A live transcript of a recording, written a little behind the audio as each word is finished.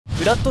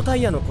フラットタ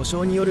イヤの故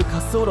障による滑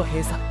走路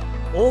閉鎖。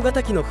大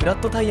型機のフラッ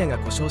トタイヤが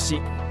故障し、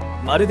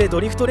まるで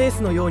ドリフトレー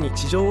スのように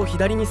地上を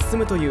左に進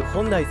むという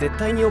本来絶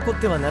対に起こっ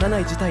てはならな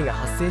い事態が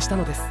発生した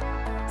のです。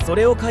そ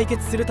れを解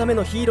決するため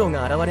のヒーロー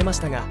が現れまし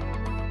たが、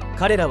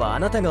彼らはあ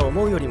なたが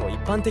思うよりも一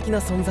般的な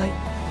存在。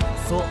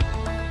そう、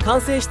管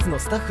制室の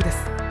スタッフで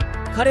す。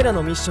彼ら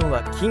のミッション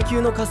は緊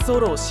急の滑走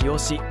路を使用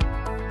し、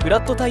フ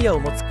ラットタイヤを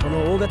持つこ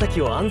の大型機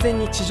を安全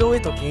に地上へ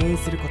と牽引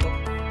すること。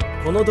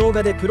この動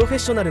画でプロフェッ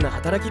ショナルな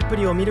働きっぷ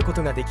りを見るこ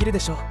とができるで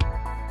しょう。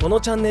こ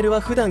のチャンネルは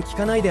普段聞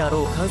かないであ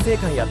ろう管制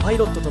官やパイ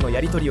ロットとのや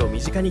り取りを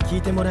身近に聞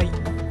いてもらい、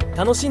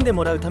楽しんで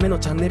もらうための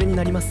チャンネルに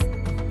なります。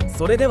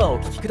それではお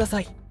聞きくださ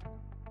い。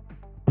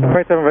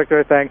Right 7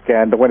 Victor, thank,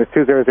 and the wind is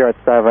 200 at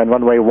 7,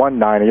 runway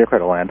 19, and you're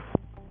clear to land.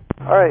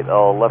 Alright,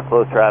 left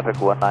slow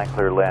traffic, 19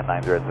 clear to land,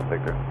 90 at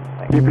Victor.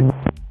 Thank you.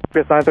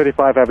 GPS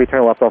 935, heavy,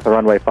 turn left off the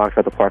runway,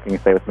 Foxtrot to parking,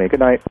 stay with me. Good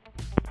night.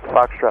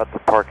 Foxtrot to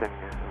parking,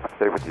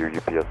 stay with you,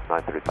 UPS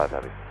 935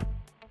 heavy.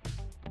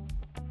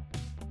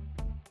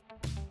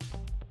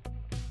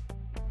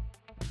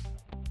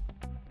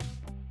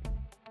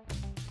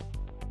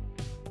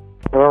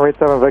 Right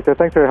 7 Victor,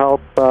 thanks for your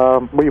help. Where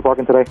are you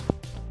parking today?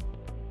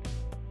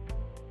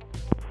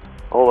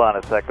 Hold on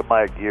a second,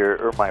 my gear,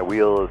 or my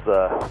wheel is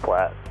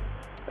flat.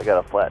 I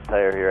got a flat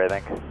tire here, I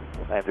think.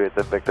 90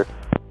 at Victor.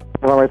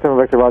 Right 7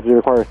 Victor, roger, you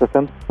require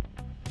assistance?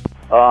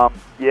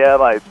 Yeah,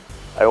 I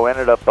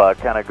ended up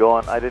kind of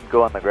going, I didn't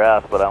go on the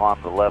grass, but I'm on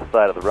the left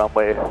side of the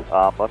runway.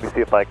 Let me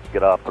see if I can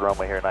get off the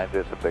runway here, 90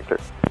 at Victor.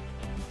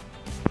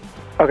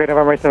 Okay,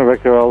 November 7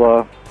 Victor,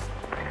 I'll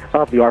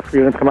have the ARC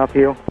units come out to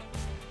you.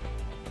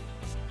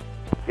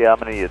 Yeah, I'm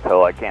going to need a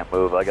tow, I can't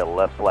move. I got a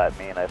left flat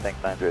knee, and I think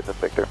 90 at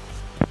Victor.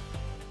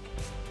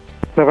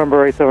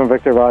 November 87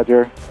 Victor,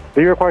 roger.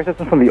 Do you require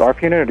assistance from the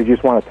ARP unit, or did you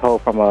just want a tow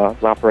from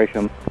the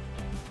operations?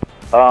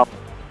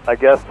 I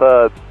guess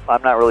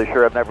I'm not really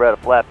sure. I've never had a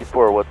flat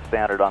before. What's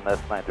standard on this?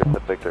 90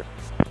 at Victor.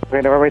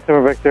 Okay, November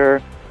 87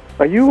 Victor.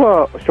 Are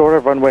you short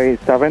of runway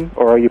 7,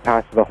 or are you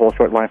past the whole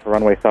short line for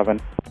runway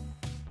 7?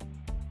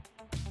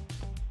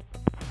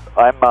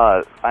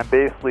 I'm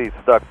basically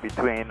stuck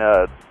between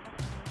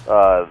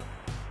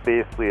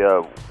basically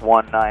a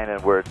 19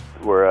 and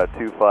we're a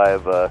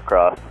 25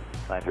 cross.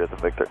 90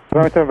 at Victor.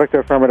 November 7 Victor,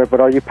 affirmative,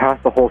 but are you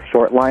past the whole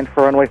short line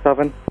for runway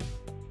 7?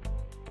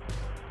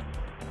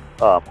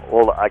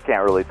 Well, I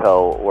can't really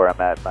tell where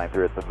I'm at, 90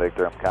 at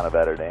Victor. I'm kind of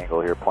at an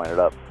angle here, pointed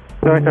up.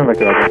 November 7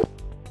 Victor, roger.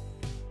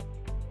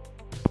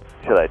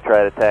 Should I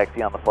try to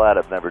taxi on the flat?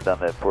 I've never done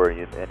that before.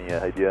 Any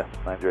idea,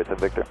 90 at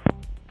Victor?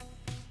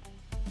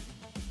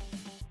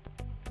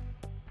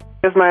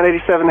 It's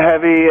 987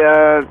 heavy.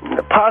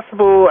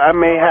 Possible I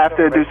may have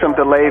to do some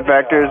delayed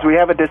vectors. We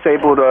have a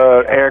disabled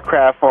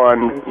aircraft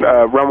on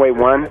runway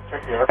 1,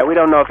 and we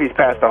don't know if he's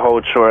past the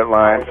whole short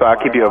line, so I'll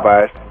keep you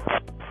advised.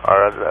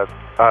 Alright,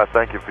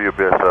 thank you for your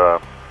UPS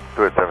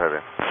 287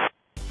 heavy.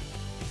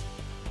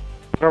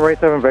 November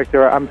 87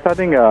 Victor, I'm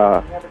sending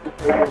a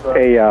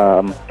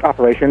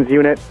operations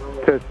unit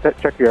to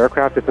check your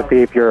aircraft just to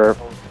see if your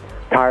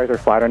tires are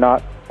flat or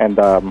not, and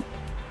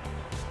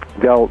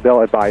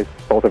they'll advise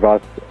both of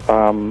us.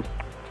 I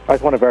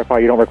just want to verify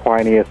you don't require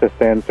any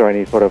assistance or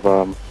any sort of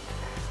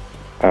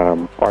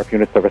ARP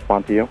units to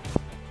respond to you.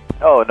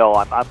 Oh no,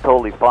 I'm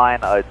totally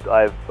fine. I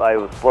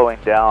was slowing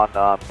down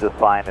just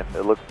fine, and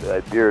it looked I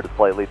veered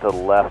slightly to the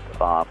left.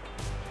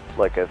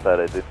 Like I said,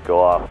 I didn't go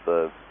off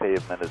the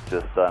pavement. It's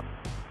just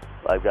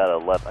I've got a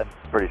left. I'm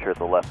pretty sure it's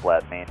a left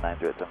flat main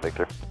 90 at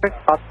Victor. Okay,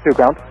 Fox 2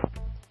 ground.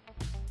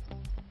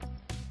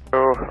 So,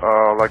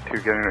 I'd like to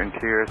get into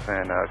interiors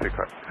and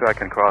so I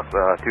can cross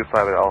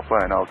 25 at Alpha,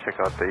 and I'll check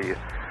out the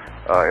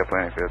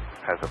airplane if it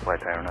has a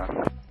flight time or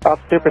not.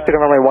 Fox 2, proceed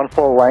on runway 1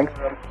 full length,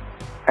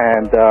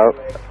 and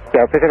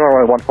yeah, proceed on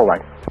runway 1 full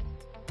length.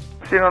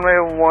 Proceed on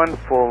runway 1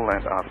 full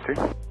length, Ops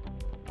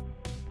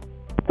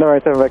 2.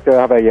 Alright, 7 Victor,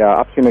 I have a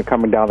ops unit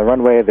coming down the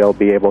runway. They'll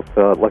be able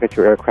to look at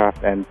your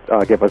aircraft and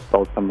give us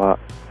both some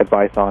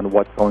advice on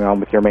what's going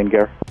on with your main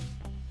gear.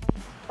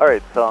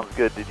 Alright, sounds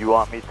good. Did you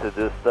want me to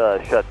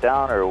just shut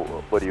down, or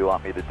what do you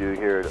want me to do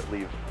here to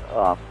leave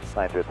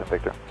 90 at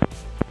Victor?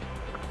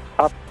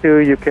 Ops 2,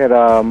 you could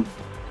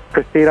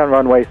proceed on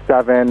runway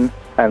 7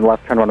 and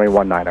left turn runway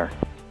 19er.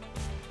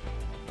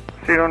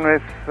 Proceed on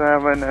runway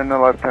 7 and the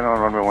left turn on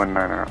runway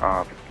 19er,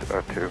 Ops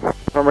 2.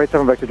 Runway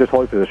 7 Victor, just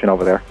hold your position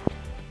over there.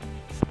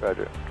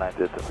 Roger,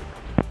 90 at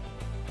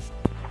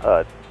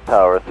Victor.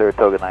 Tower,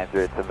 Saratoga 90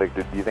 at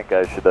Victor. Do you think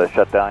I should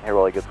shut down here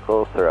while he gets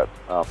close, or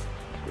what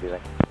do you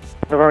think?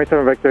 November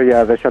 7 Victor,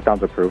 yeah, the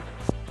shutdown's approved.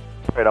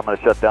 Alright, I'm going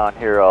to shut down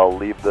here. I'll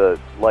leave the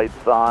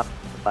lights on.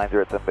 90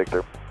 at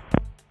Victor.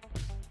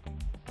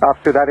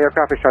 Officer, that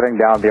aircraft is shutting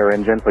down their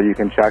engine, so you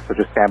can check, so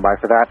just stand by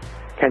for that.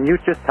 Can you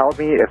just tell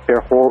me if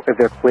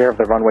they're clear of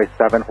the runway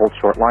 7 hold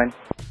short line?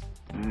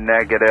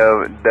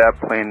 Negative. That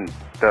plane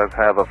does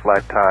have a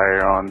flat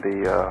tire on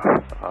the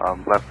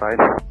left side.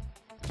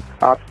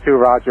 Ops 2,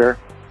 roger.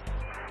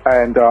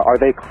 And are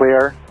they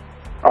clear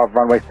of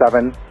runway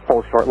 7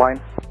 hold short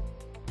line?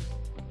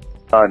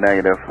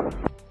 Negative.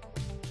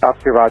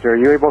 Ops 2, roger. Are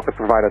you able to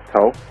provide us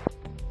tow?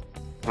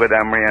 with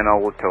Emery and I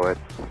will tow it.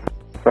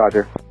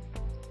 Roger.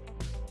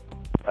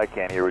 I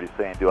can't hear what he's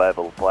saying. Do I have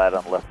a flat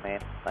on left main?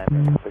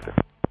 9 Victor.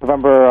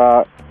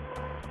 November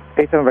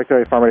 87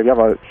 Victor, affirmative. You have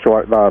a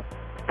short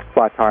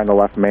flat tire on the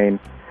left main.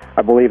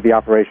 I believe the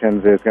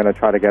operations is going to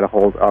try to get a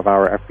hold of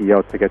our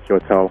FBO to get you a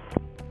tow.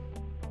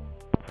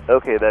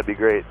 Okay, that'd be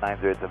great.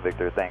 937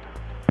 Victor, thanks.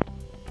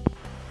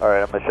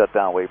 Alright, I'm going to shut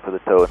down, wait for the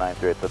tow.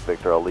 937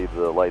 Victor, I'll leave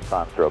the lights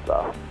on, strobes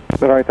off.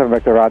 97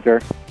 Victor,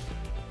 roger.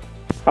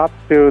 Ops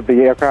 2,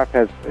 the aircraft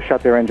has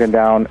shut their engine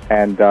down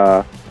and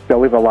they'll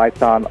leave the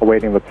lights on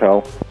awaiting the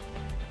tow.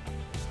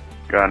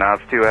 Gun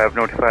Ops 2, I have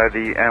notified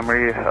the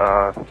Emery.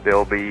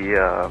 They'll be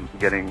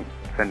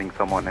sending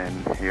someone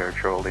in here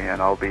shortly,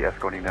 and I'll be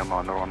escorting them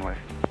on the runway.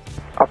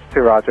 Ops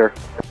 2, roger.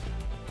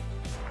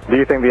 Do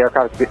you think the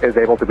aircraft is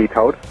able to be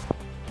towed?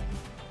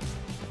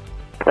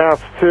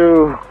 Ops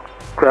 2,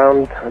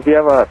 ground. Do you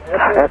have an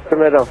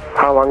estimate of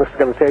how long this is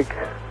going to take?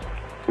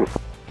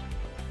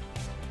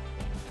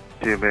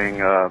 Tubing,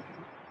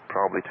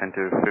 probably 10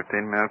 to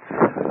 15 minutes.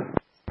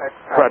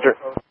 Roger.